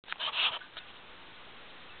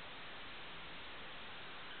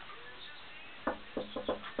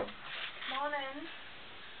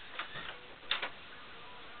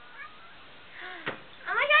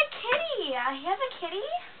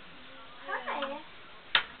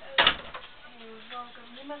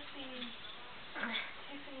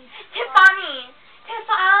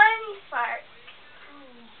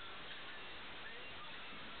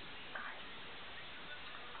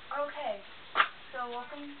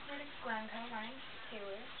Critics Glencoe. My name's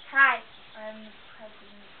Taylor. Hi. I'm the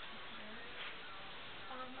president here.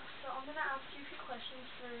 So I'm gonna ask you a few questions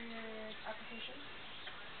for your application.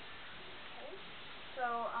 Okay.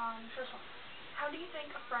 So, first one. How do you think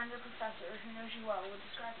a friend or professor who knows you well would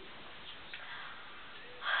describe you?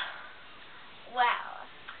 Well,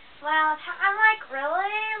 I'm like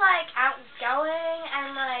really like outgoing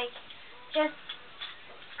and like just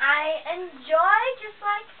I enjoy just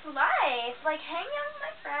like life, like hanging out with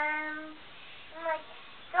my friends and like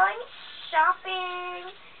going shopping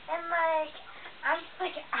and like I'm just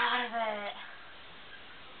like out of it.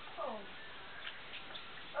 Oh.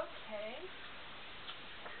 Okay.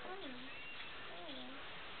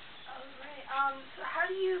 Alright. So how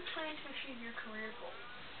do you plan to achieve your career goals?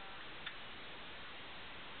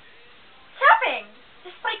 Shopping,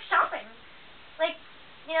 just like shopping, like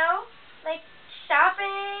like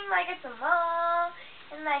shopping like at the mall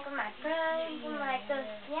and like with my friends and like those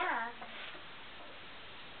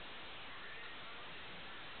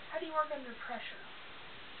How do you work under pressure?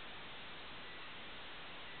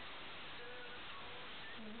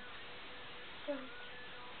 Don't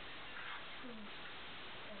ask me this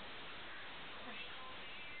question.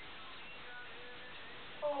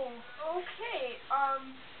 Oh, okay.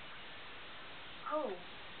 Oh.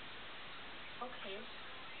 Okay.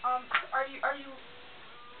 Are you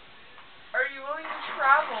willing to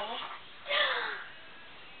travel?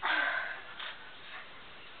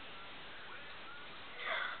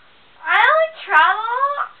 I only travel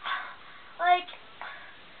like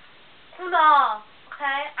to the mall,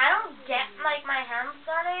 okay? I don't get like my hands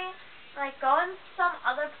dirty. Like going to some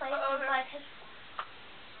other places like his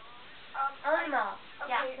only mall.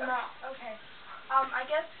 Yeah, the mall. Okay. I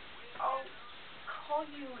guess I'll call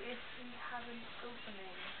you if we have an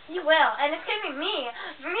opening. You will, and it's gonna be me.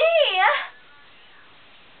 Me!